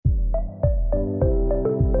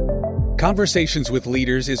Conversations with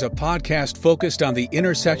Leaders is a podcast focused on the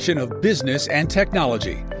intersection of business and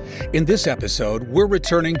technology. In this episode, we're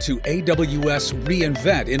returning to AWS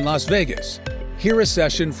reInvent in Las Vegas. Hear a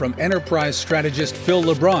session from Enterprise Strategist Phil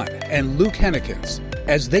Le-Brun and Luke Hennekens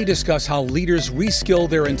as they discuss how leaders reskill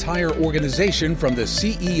their entire organization from the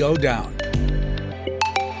CEO down.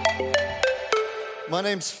 My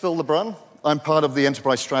name's Phil Le-Brun. I'm part of the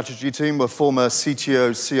Enterprise Strategy team. We're former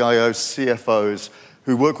CTOs, CIOs, CFOs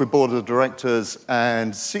who work with board of directors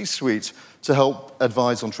and C-suite to help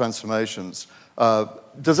advise on transformations.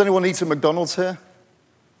 Does anyone eat at McDonald's here?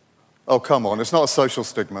 Oh, come on, it's not a social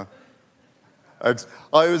stigma. I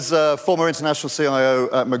was a former international CIO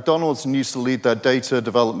at McDonald's and used to lead their data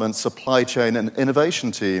development, supply chain, and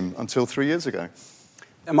innovation team until 3 years ago.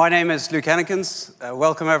 My name is Luke Hennekens.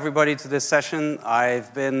 Welcome everybody to this session.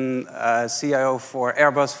 I've been CIO for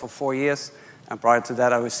Airbus for 4 years, and prior to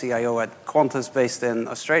that I was CIO at Qantas based in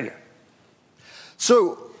Australia.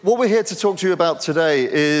 So what we're here to talk to you about today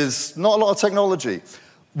is not a lot of technology.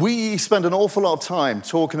 We spend an awful lot of time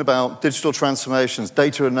talking about digital transformations,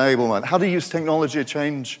 data enablement, how to use technology to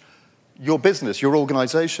change your business, your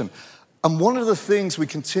organization. And one of the things we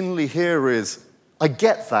continually hear is, I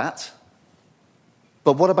get that,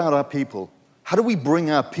 but what about our people? How do we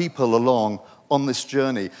bring our people along on this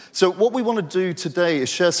journey? So what we want to do today is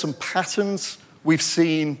share some patterns we've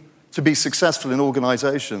seen to be successful in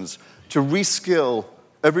organizations to reskill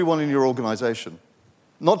everyone in your organization.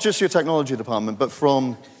 Not just your technology department, but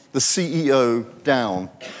from the CEO down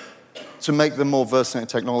to make them more versatile in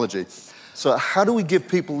technology. So how do we give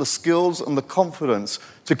people the skills and the confidence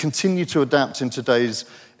to continue to adapt in today's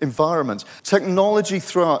environment? Technology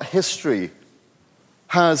throughout history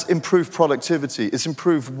has improved productivity, it's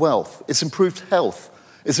improved wealth, it's improved health,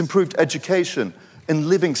 it's improved education and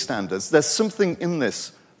living standards. There's something in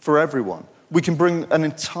this for everyone. We can bring an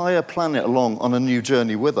entire planet along on a new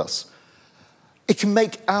journey with us. It can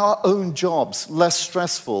make our own jobs less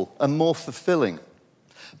stressful and more fulfilling.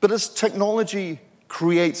 But as technology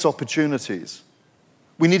creates opportunities,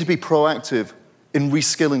 we need to be proactive in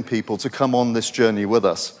reskilling people to come on this journey with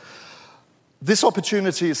us. This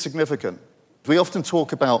opportunity is significant. We often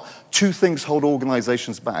talk about two things hold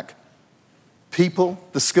organizations back. People,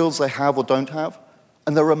 the skills they have or don't have,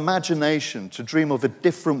 and their imagination to dream of a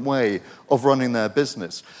different way of running their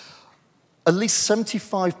business. At least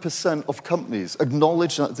 75% of companies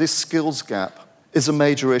acknowledge that this skills gap is a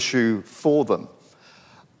major issue for them.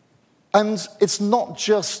 And it's not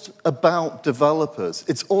just about developers.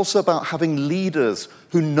 It's also about having leaders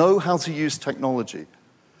who know how to use technology,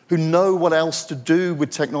 who know what else to do with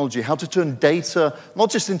technology, how to turn data, not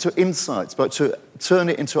just into insights, but to turn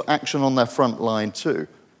it into action on their front line too.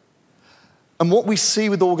 And what we see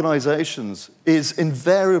with organizations is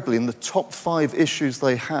invariably in the top 5 issues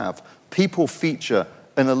they have, people feature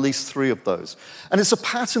in at least 3 of those. And it's a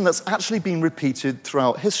pattern that's actually been repeated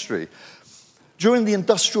throughout history. During the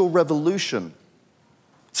Industrial Revolution,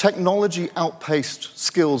 technology outpaced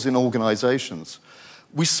skills in organizations.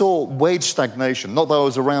 We saw wage stagnation. Not that I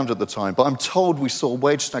was around at the time, but I'm told we saw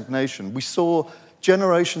wage stagnation. We saw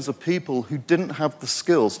generations of people who didn't have the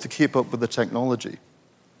skills to keep up with the technology.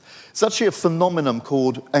 It's actually a phenomenon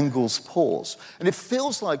called Engel's pause. And it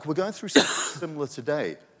feels like we're going through something similar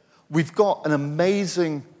today. We've got an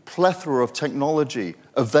amazing plethora of technology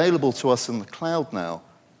available to us in the cloud now,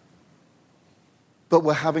 but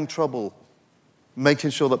we're having trouble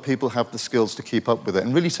making sure that people have the skills to keep up with it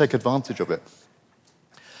and really take advantage of it.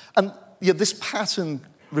 And this pattern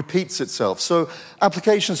repeats itself. So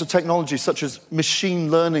applications of technology such as machine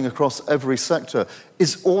learning across every sector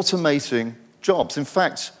is automating jobs. In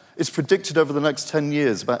fact, it's predicted over the next 10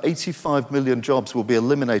 years, about 85 million jobs will be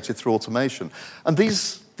eliminated through automation. And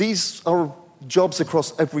these are jobs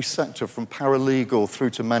across every sector, from paralegal through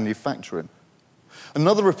to manufacturing.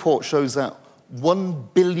 Another report shows that 1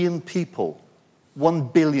 billion people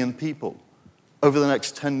over the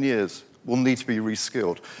next 10 years will need to be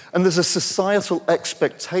reskilled. And there's a societal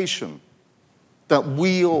expectation that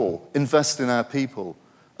we all invest in our people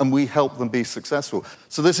and we help them be successful.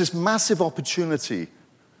 So there's this massive opportunity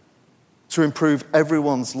to improve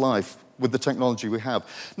everyone's life with the technology we have.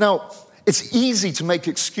 Now, it's easy to make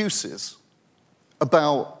excuses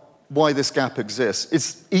about why this gap exists.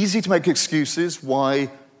 It's easy to make excuses why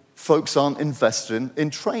folks aren't investing in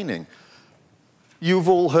training. You've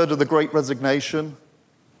all heard of the Great Resignation.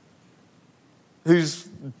 Do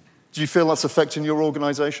you feel that's affecting your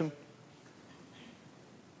organization?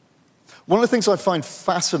 One of the things I find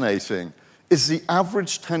fascinating is the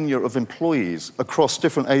average tenure of employees across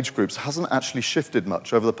different age groups hasn't actually shifted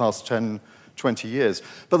much over the past 10, 20 years.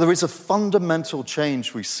 But there is a fundamental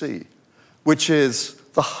change we see. which is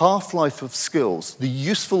the half-life of skills, the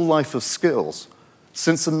useful life of skills,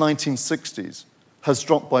 since the 1960s, has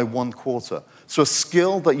dropped by 1/4. So a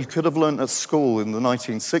skill that you could have learned at school in the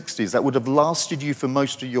 1960s that would have lasted you for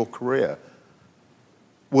most of your career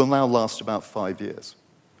will now last about 5 years.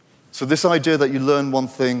 So this idea that you learn one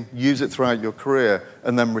thing, use it throughout your career,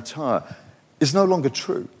 and then retire is no longer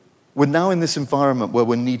true. We're now in this environment where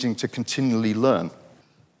we're needing to continually learn.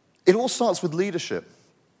 It all starts with leadership.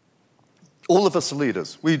 All of us are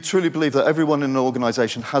leaders. We truly believe that everyone in an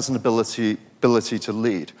organization has an ability to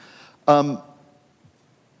lead.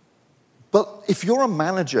 But if you're a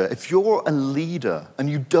manager, if you're a leader, and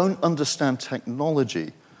you don't understand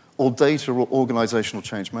technology or data or organizational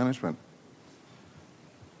change management,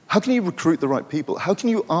 how can you recruit the right people? How can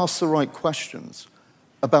you ask the right questions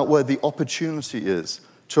about where the opportunity is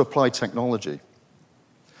to apply technology?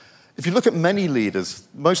 If you look at many leaders,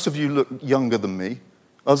 most of you look younger than me.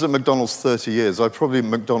 I was at McDonald's 30 years. I'm probably at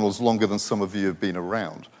McDonald's longer than some of you have been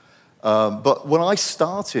around. But when I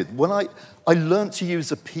started, I learned to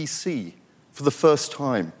use a PC for the first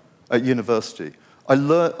time at university.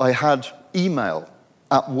 I had email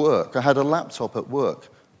at work. I had a laptop at work.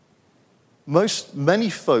 Many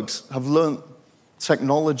folks have learned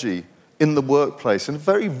technology in the workplace in a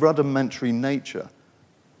very rudimentary nature,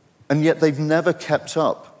 and yet they've never kept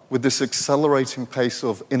up with this accelerating pace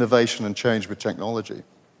of innovation and change with technology.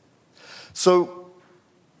 So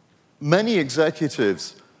many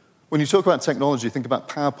executives, when you talk about technology, think about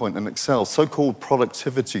PowerPoint and Excel, so-called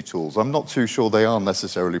productivity tools. I'm not too sure they are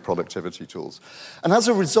necessarily productivity tools. And as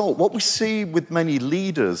a result, what we see with many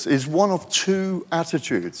leaders is one of two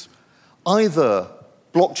attitudes. Either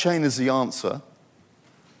blockchain is the answer,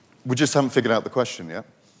 we just haven't figured out the question yet,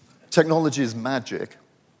 technology is magic,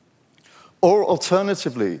 or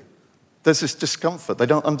alternatively, there's this discomfort, they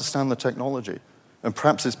don't understand the technology, and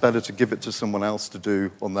perhaps it's better to give it to someone else to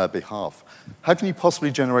do on their behalf. How can you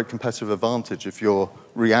possibly generate competitive advantage if your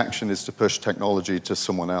reaction is to push technology to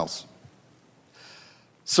someone else?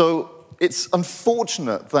 So it's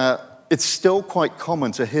unfortunate that it's still quite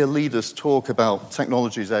common to hear leaders talk about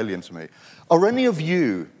technology is alien to me. Are any of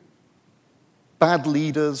you bad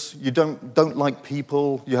leaders? You don't like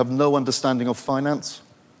people? You have no understanding of finance?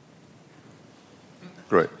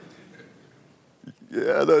 Great.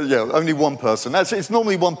 Yeah, only one person. It's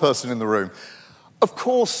normally one person in the room. Of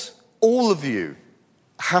course, all of you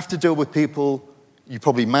have to deal with people. You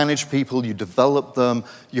probably manage people, you develop them,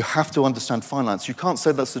 you have to understand finance. You can't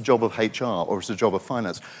say that's the job of HR or it's the job of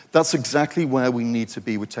finance. That's exactly where we need to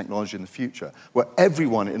be with technology in the future, where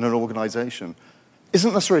everyone in an organization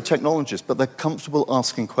isn't necessarily a technologist, but they're comfortable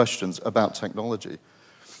asking questions about technology.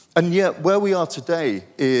 And yet, where we are today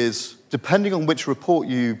is, depending on which report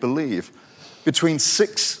you believe, between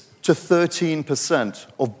 6 to 13%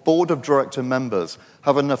 of board of director members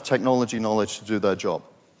have enough technology knowledge to do their job.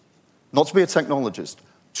 Not to be a technologist,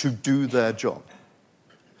 to do their job.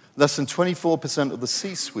 Less than 24% of the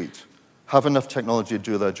C-suite have enough technology to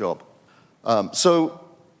do their job. So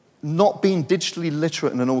not being digitally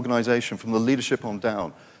literate in an organization from the leadership on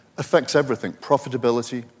down affects everything: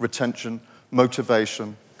 profitability, retention,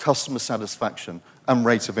 motivation, customer satisfaction, and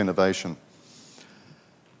rate of innovation.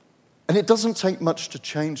 And it doesn't take much to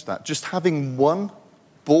change that. Just having one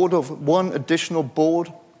additional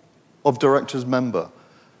board of directors member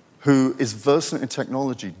who is versant in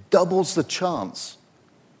technology doubles the chance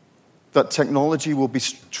that technology will be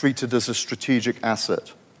treated as a strategic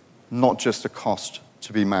asset, not just a cost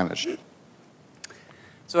to be managed.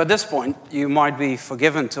 So at this point, you might be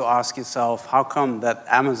forgiven to ask yourself, how come that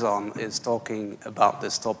Amazon is talking about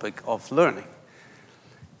this topic of learning?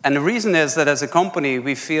 And the reason is that as a company,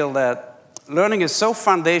 we feel that learning is so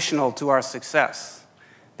foundational to our success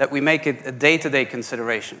that we make it a day-to-day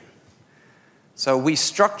consideration. So we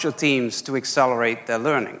structure teams to accelerate their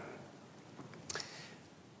learning.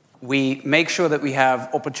 We make sure that we have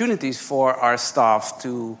opportunities for our staff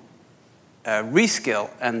to reskill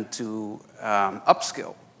and to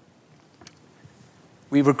upskill.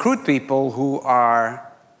 We recruit people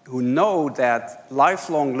who know that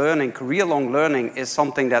lifelong learning, career-long learning, is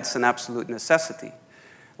something that's an absolute necessity.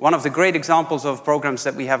 One of the great examples of programs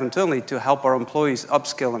that we have internally to help our employees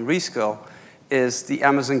upskill and reskill is the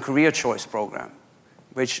Amazon Career Choice program,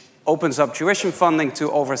 which opens up tuition funding to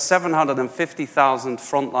over 750,000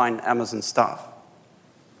 frontline Amazon staff.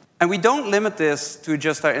 And we don't limit this to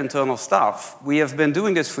just our internal staff. We have been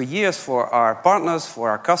doing this for years for our partners, for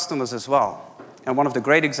our customers as well. And one of the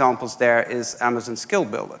great examples there is Amazon Skill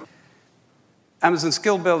Builder. Amazon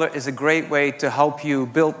Skill Builder is a great way to help you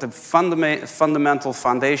build the fundamental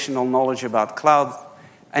foundational knowledge about cloud,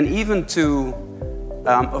 and even to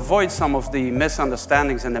avoid some of the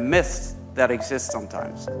misunderstandings and the myths that exist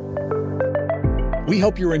sometimes. We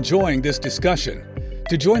hope you're enjoying this discussion.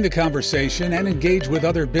 To join the conversation and engage with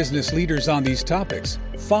other business leaders on these topics,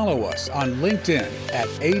 follow us on LinkedIn at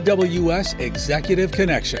AWS Executive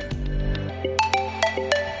Connection.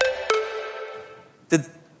 The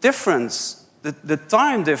difference, the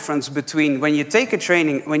time difference between when you take a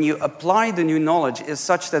training, when you apply the new knowledge is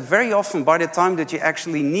such that very often by the time that you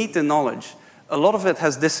actually need the knowledge, a lot of it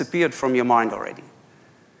has disappeared from your mind already.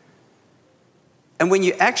 And when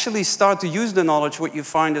you actually start to use the knowledge, what you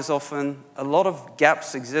find is often a lot of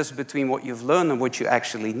gaps exist between what you've learned and what you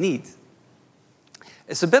actually need.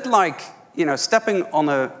 It's a bit like,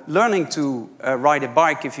 learning to ride a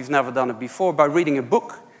bike if you've never done it before by reading a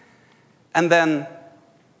book, and then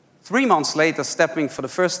 3 months later stepping for the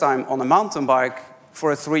first time on a mountain bike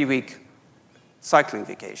for a 3-week cycling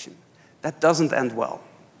vacation. That doesn't end well.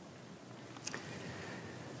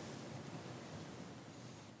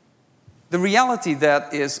 The reality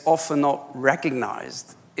that is often not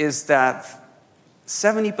recognized is that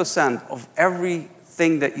 70% of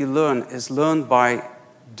everything that you learn is learned by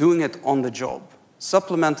doing it on the job,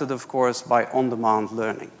 supplemented, of course, by on-demand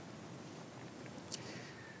learning.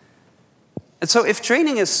 And so if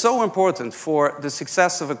training is so important for the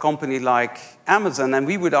success of a company like Amazon, and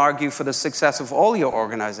we would argue for the success of all your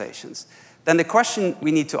organizations, then the question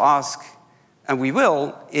we need to ask, and we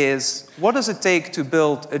will, is what does it take to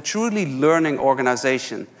build a truly learning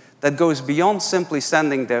organization that goes beyond simply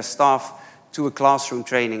sending their staff to a classroom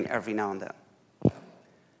training every now and then?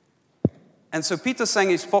 And so Peter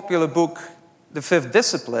Senge's popular book, The Fifth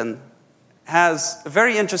Discipline, has a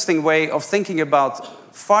very interesting way of thinking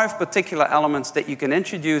about 5 particular elements that you can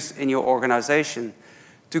introduce in your organization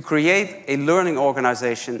to create a learning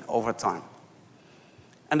organization over time.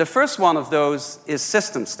 And the first one of those is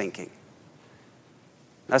systems thinking.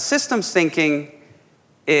 Now, systems thinking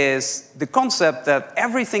is the concept that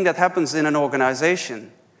everything that happens in an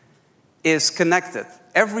organization is connected.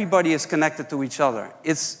 Everybody is connected to each other.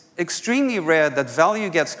 It's extremely rare that value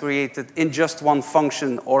gets created in just one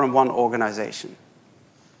function or in one organization.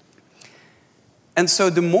 And so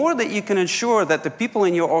the more that you can ensure that the people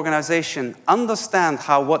in your organization understand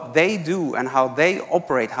how what they do and how they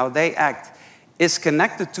operate, how they act, is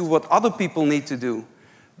connected to what other people need to do,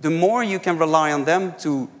 the more you can rely on them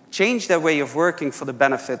to change their way of working for the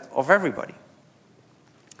benefit of everybody.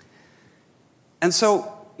 And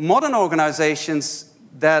so modern organizations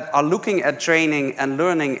that are looking at training and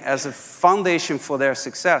learning as a foundation for their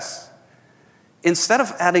success, instead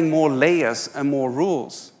of adding more layers and more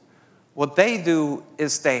rules, what they do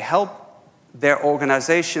is they help their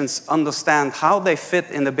organizations understand how they fit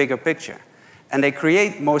in the bigger picture. And they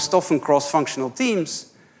create, most often, cross-functional teams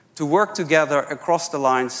to work together across the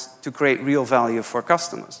lines to create real value for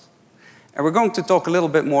customers. And we're going to talk a little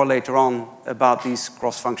bit more later on about these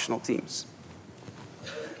cross-functional teams.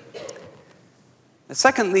 And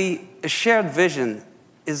secondly, a shared vision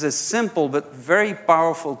is a simple but very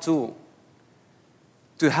powerful tool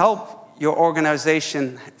to help your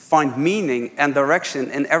organization find meaning and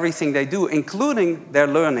direction in everything they do, including their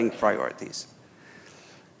learning priorities.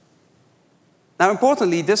 Now,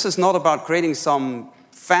 importantly, this is not about creating some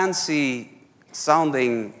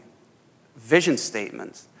fancy-sounding vision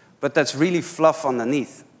statement, but that's really fluff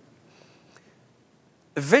underneath.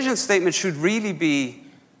 A vision statement should really be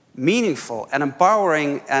meaningful and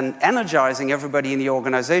empowering and energizing everybody in the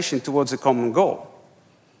organization towards a common goal.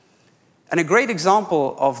 And a great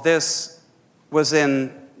example of this was in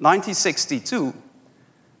 1962,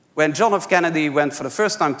 when John F. Kennedy went for the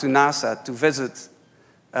first time to NASA to visit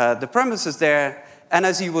the premises there, and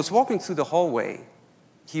as he was walking through the hallway,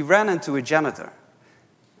 he ran into a janitor.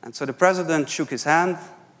 And so the president shook his hand,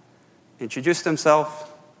 introduced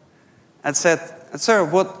himself, and said, "Sir,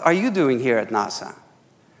 what are you doing here at NASA?"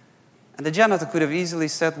 And the janitor could have easily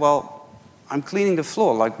said, "Well, I'm cleaning the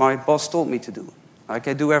floor like my boss told me to do, like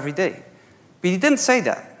I do every day." But he didn't say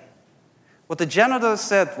that. What the janitor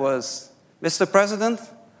said was, "Mr. President,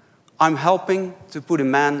 I'm helping to put a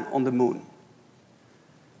man on the moon."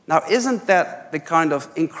 Now, isn't that the kind of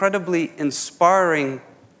incredibly inspiring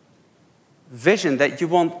vision that you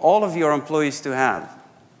want all of your employees to have?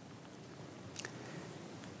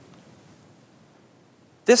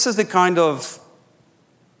 This is the kind of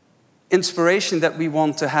inspiration that we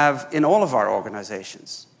want to have in all of our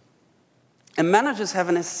organizations. And managers have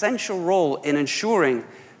an essential role in ensuring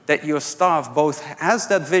that your staff both has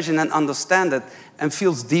that vision and understands it and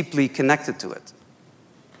feels deeply connected to it.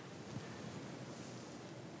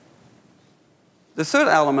 The third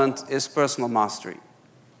element is personal mastery.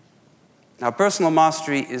 Now, personal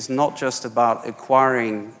mastery is not just about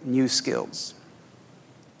acquiring new skills.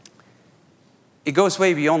 It goes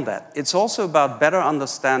way beyond that. It's also about better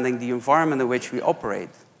understanding the environment in which we operate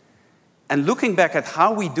and looking back at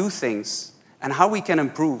how we do things and how we can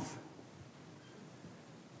improve.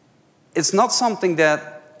 It's not something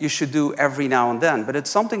that you should do every now and then, but it's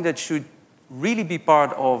something that should really be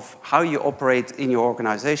part of how you operate in your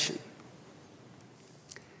organization.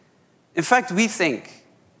 In fact, we think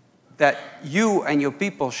that you and your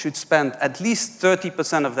people should spend at least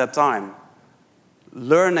 30% of their time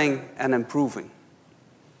learning and improving.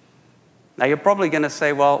 Now, you're probably going to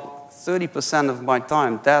say, well, 30% of my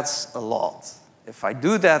time, that's a lot. If I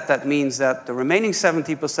do that, that means that the remaining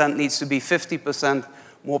 70% needs to be 50%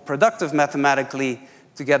 more productive mathematically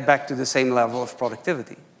to get back to the same level of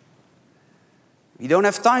productivity. We don't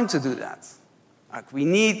have time to do that. Like, we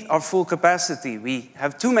need our full capacity. We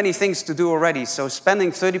have too many things to do already, so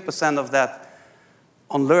spending 30% of that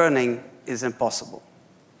on learning is impossible.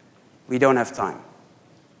 We don't have time.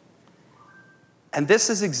 And this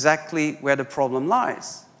is exactly where the problem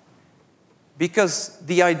lies. Because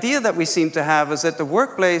the idea that we seem to have is that the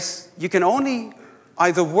workplace, you can only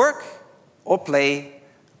either work or play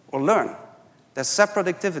or learn. They're separate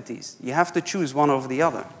activities. You have to choose one over the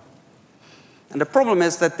other. And the problem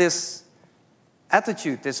is that this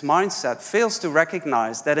attitude, this mindset, fails to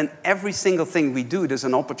recognize that in every single thing we do, there's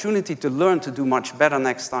an opportunity to learn to do much better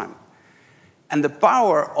next time. And the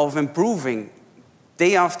power of improving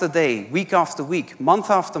day after day, week after week, month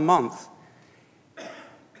after month,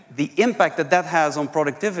 the impact that that has on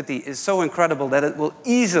productivity is so incredible that it will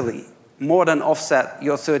easily more than offset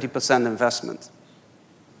your 30% investment.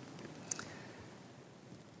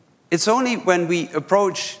 It's only when we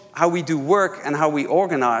approach how we do work and how we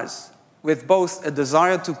organize with both a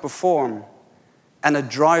desire to perform and a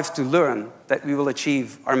drive to learn that we will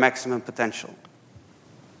achieve our maximum potential.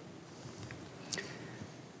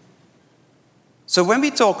 So when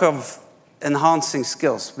we talk of enhancing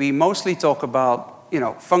skills, we mostly talk about,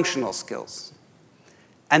 functional skills.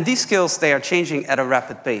 And these skills, they are changing at a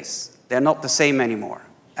rapid pace. They're not the same anymore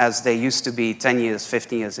as they used to be 10 years,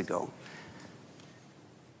 15 years ago.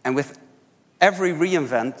 And with every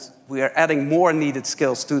reinvent, we are adding more needed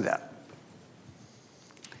skills to that.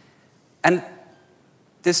 And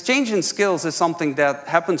this change in skills is something that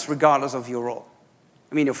happens regardless of your role.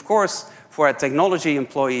 I mean, of course, for our technology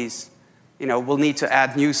employees, we'll need to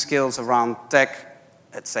add new skills around tech,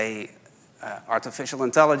 let's say artificial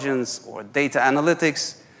intelligence or data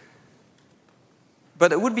analytics.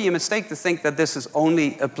 But it would be a mistake to think that this is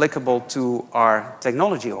only applicable to our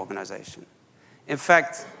technology organization. In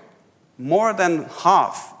fact, more than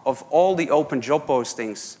half of all the open job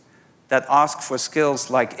postings that ask for skills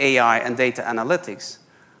like AI and data analytics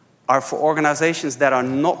are for organizations that are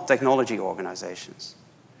not technology organizations.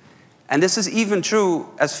 And this is even true,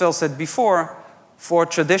 as Phil said before, for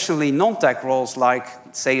traditionally non-tech roles like,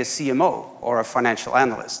 say, a CMO or a financial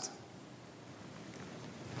analyst.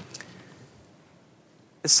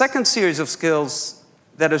 The second series of skills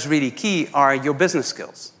that is really key are your business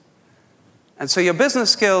skills. And so your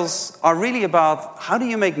business skills are really about how do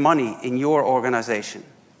you make money in your organization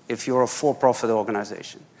if you're a for-profit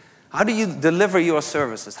organization? How do you deliver your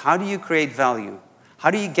services? How do you create value?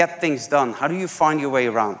 How do you get things done? How do you find your way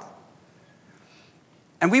around?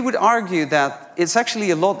 And we would argue that it's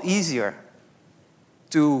actually a lot easier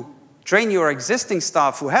to train your existing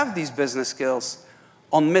staff who have these business skills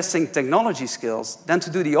on missing technology skills than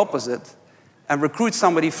to do the opposite and recruit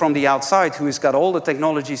somebody from the outside who has got all the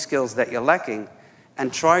technology skills that you're lacking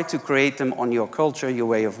and try to create them on your culture, your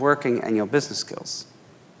way of working, and your business skills.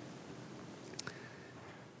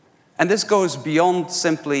 And this goes beyond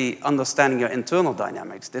simply understanding your internal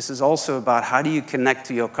dynamics. This is also about how do you connect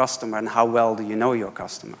to your customer and how well do you know your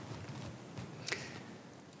customer.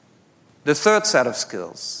 The third set of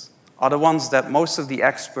skills are the ones that most of the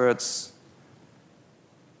experts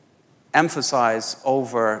emphasize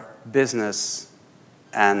over business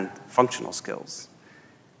and functional skills.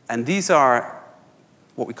 And these are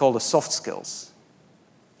what we call the soft skills,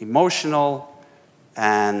 emotional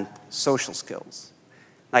and social skills.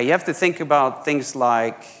 Now, you have to think about things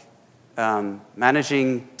like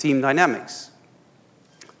managing team dynamics,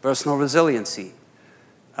 personal resiliency,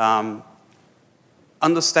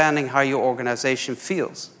 understanding how your organization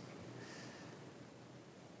feels.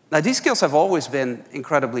 Now, these skills have always been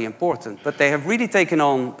incredibly important, but they have really taken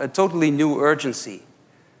on a totally new urgency.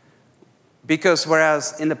 Because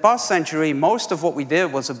whereas in the past century, most of what we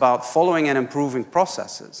did was about following and improving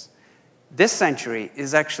processes, this century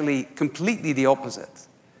is actually completely the opposite.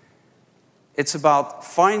 It's about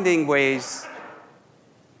finding ways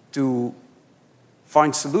to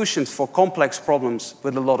find solutions for complex problems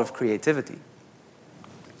with a lot of creativity.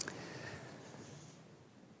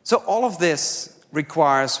 So all of this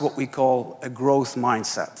requires what we call a growth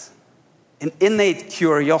mindset, an innate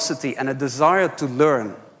curiosity and a desire to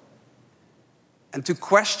learn and to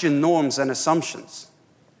question norms and assumptions,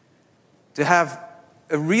 to have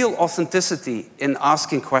a real authenticity in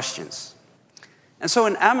asking questions. And so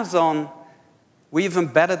in Amazon, we've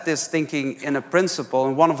embedded this thinking in a principle,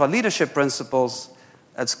 in one of our leadership principles,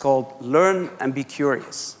 that's called learn and be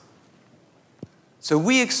curious. So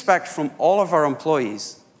we expect from all of our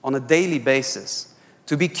employees on a daily basis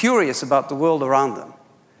to be curious about the world around them,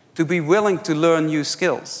 to be willing to learn new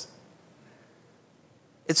skills.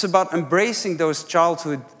 It's about embracing those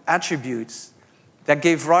childhood attributes that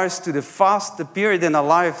gave rise to the period in our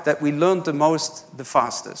life that we learned the most, the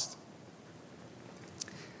fastest.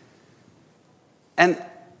 And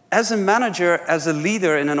as a manager, as a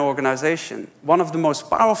leader in an organization, one of the most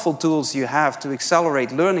powerful tools you have to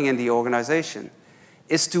accelerate learning in the organization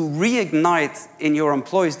is to reignite in your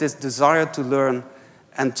employees this desire to learn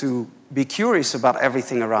and to be curious about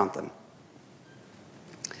everything around them.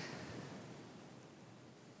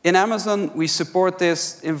 In Amazon, we support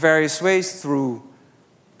this in various ways through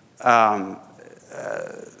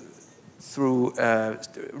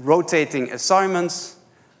rotating assignments,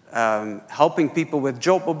 helping people with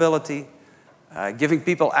job mobility, giving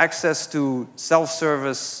people access to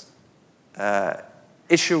self-service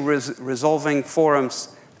issue resolving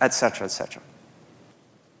forums, etc., etc.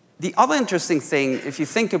 The other interesting thing, if you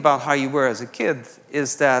think about how you were as a kid,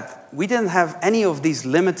 is that we didn't have any of these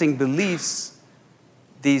limiting beliefs,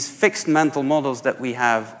 these fixed mental models that we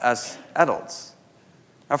have as adults.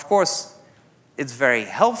 Of course, it's very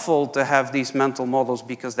helpful to have these mental models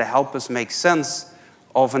because they help us make sense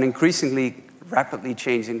of an increasingly rapidly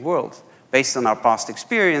changing world based on our past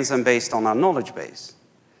experience and based on our knowledge base.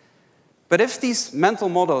 But if these mental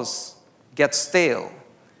models get stale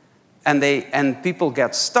and people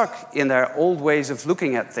get stuck in their old ways of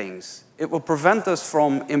looking at things, it will prevent us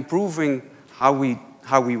from improving how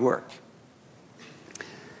we work.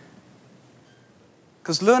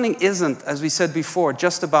 Because learning isn't, as we said before,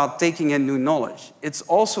 just about taking in new knowledge. It's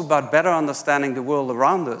also about better understanding the world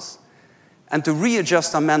around us and to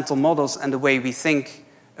readjust our mental models and the way we think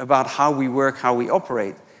about how we work, how we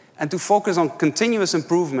operate, and to focus on continuous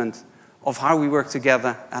improvement of how we work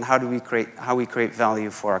together and how we create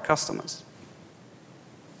value for our customers.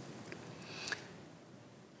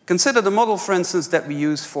 Consider the model, for instance, that we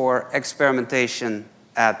use for experimentation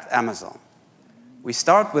at Amazon. We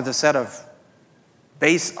start with a set of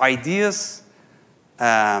base ideas,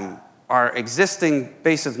 our existing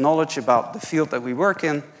base of knowledge about the field that we work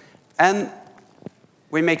in, and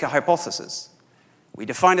we make a hypothesis. We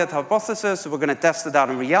define that hypothesis, we're going to test it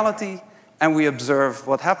out in reality, and we observe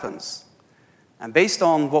what happens. And based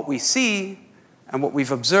on what we see and what we've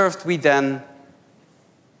observed, we then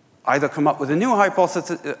either come up with a new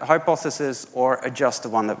hypothesis or adjust the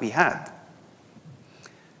one that we had.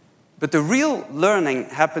 But the real learning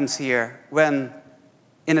happens here when,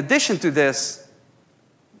 in addition to this,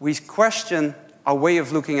 we question our way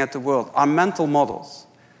of looking at the world, our mental models.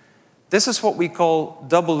 This is what we call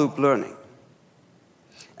double loop learning.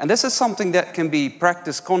 And this is something that can be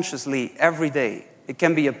practiced consciously every day. It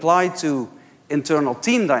can be applied to internal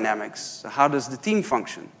team dynamics. So how does the team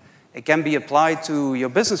function? It can be applied to your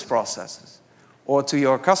business processes or to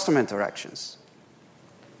your customer interactions.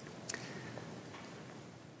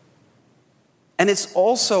 And it's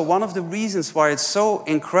also one of the reasons why it's so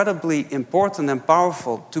incredibly important and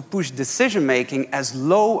powerful to push decision-making as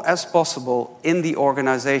low as possible in the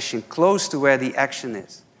organization, close to where the action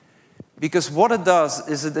is. Because what it does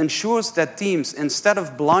is it ensures that teams, instead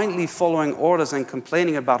of blindly following orders and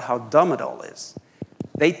complaining about how dumb it all is,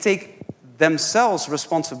 they take themselves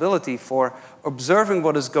responsibility for observing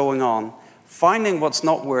what is going on, finding what's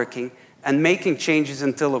not working, and making changes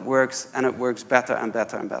until it works, and it works better and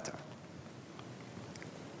better and better.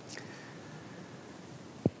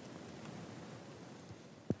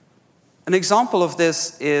 An example of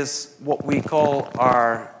this is what we call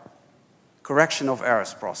our correction of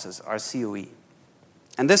errors process, our COE.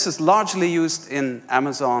 And this is largely used in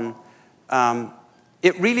Amazon.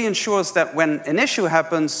 It really ensures that when an issue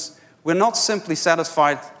happens, we're not simply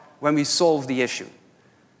satisfied when we solve the issue.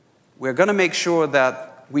 We're going to make sure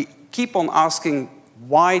that we keep on asking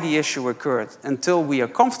why the issue occurred until we are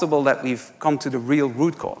comfortable that we've come to the real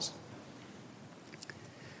root cause.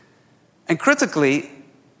 And critically,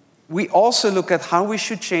 we also look at how we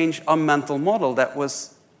should change our mental model that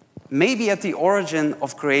was maybe at the origin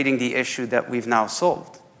of creating the issue that we've now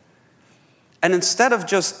solved. And instead of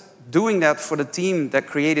just doing that for the team that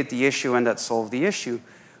created the issue and that solved the issue,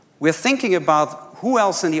 we're thinking about who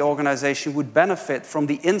else in the organization would benefit from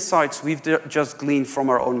the insights we've just gleaned from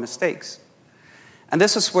our own mistakes. And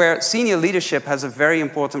this is where senior leadership has a very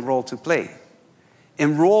important role to play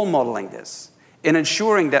in role modeling this, in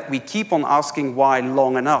ensuring that we keep on asking why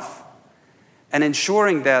long enough, and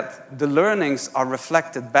ensuring that the learnings are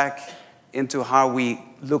reflected back into how we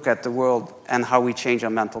look at the world and how we change our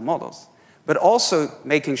mental models. But also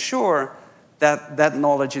making sure that that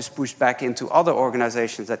knowledge is pushed back into other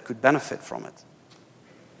organizations that could benefit from it.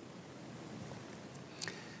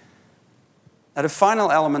 Now, the final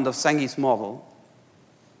element of Sengi's model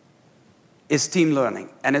is team learning,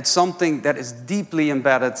 and it's something that is deeply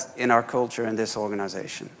embedded in our culture in this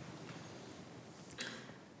organization.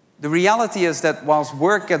 The reality is that whilst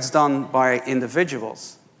work gets done by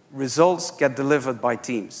individuals, results get delivered by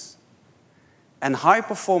teams. And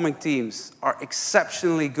high-performing teams are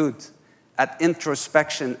exceptionally good at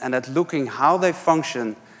introspection and at looking how they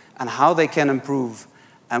function and how they can improve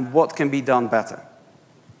and what can be done better.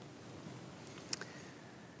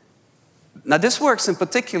 Now, this works in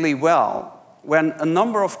particularly well when a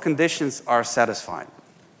number of conditions are satisfied.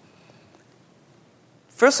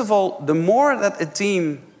 First of all, the more that a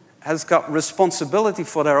team has got responsibility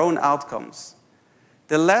for their own outcomes,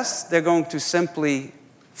 the less they're going to simply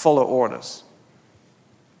follow orders.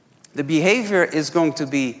 The behavior is going to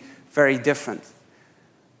be very different.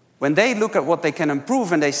 When they look at what they can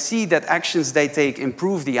improve and they see that actions they take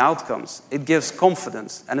improve the outcomes, it gives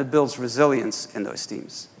confidence and it builds resilience in those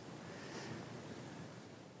teams.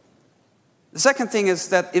 The second thing is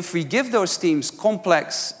that if we give those teams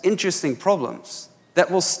complex, interesting problems,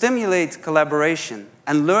 that will stimulate collaboration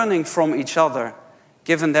and learning from each other,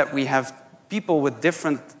 given that we have people with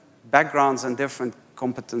different backgrounds and different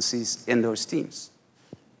competencies in those teams.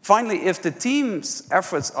 Finally, if the team's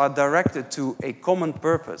efforts are directed to a common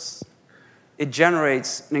purpose, it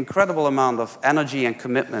generates an incredible amount of energy and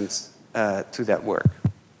commitment to that work.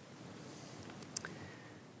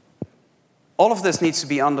 All of this needs to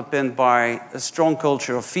be underpinned by a strong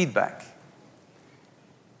culture of feedback.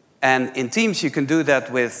 And in teams, you can do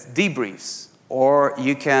that with debriefs, or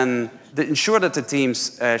you can ensure that the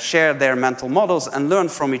teams share their mental models and learn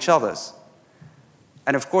from each other's.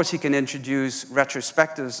 And of course, you can introduce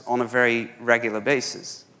retrospectives on a very regular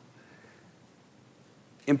basis.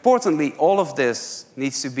 Importantly, all of this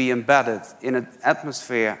needs to be embedded in an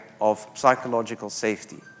atmosphere of psychological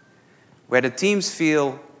safety, where the teams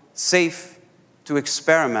feel safe to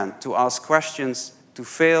experiment, to ask questions, to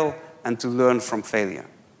fail, and to learn from failure.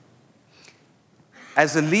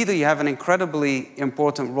 As a leader, you have an incredibly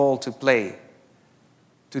important role to play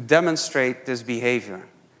to demonstrate this behavior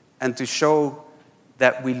and to show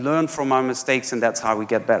that we learn from our mistakes and that's how we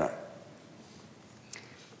get better.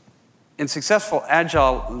 In successful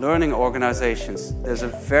agile learning organizations, there's a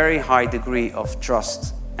very high degree of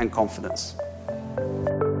trust and confidence.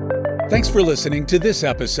 Thanks for listening to this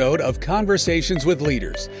episode of Conversations with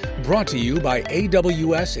Leaders, brought to you by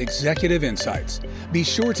AWS Executive Insights. Be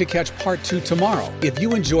sure to catch part 2 tomorrow. If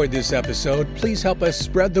you enjoyed this episode, please help us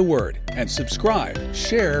spread the word and subscribe,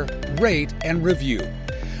 share, rate, and review.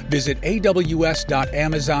 Visit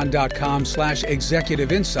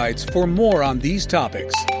aws.amazon.com/executive insights for more on these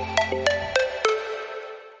topics.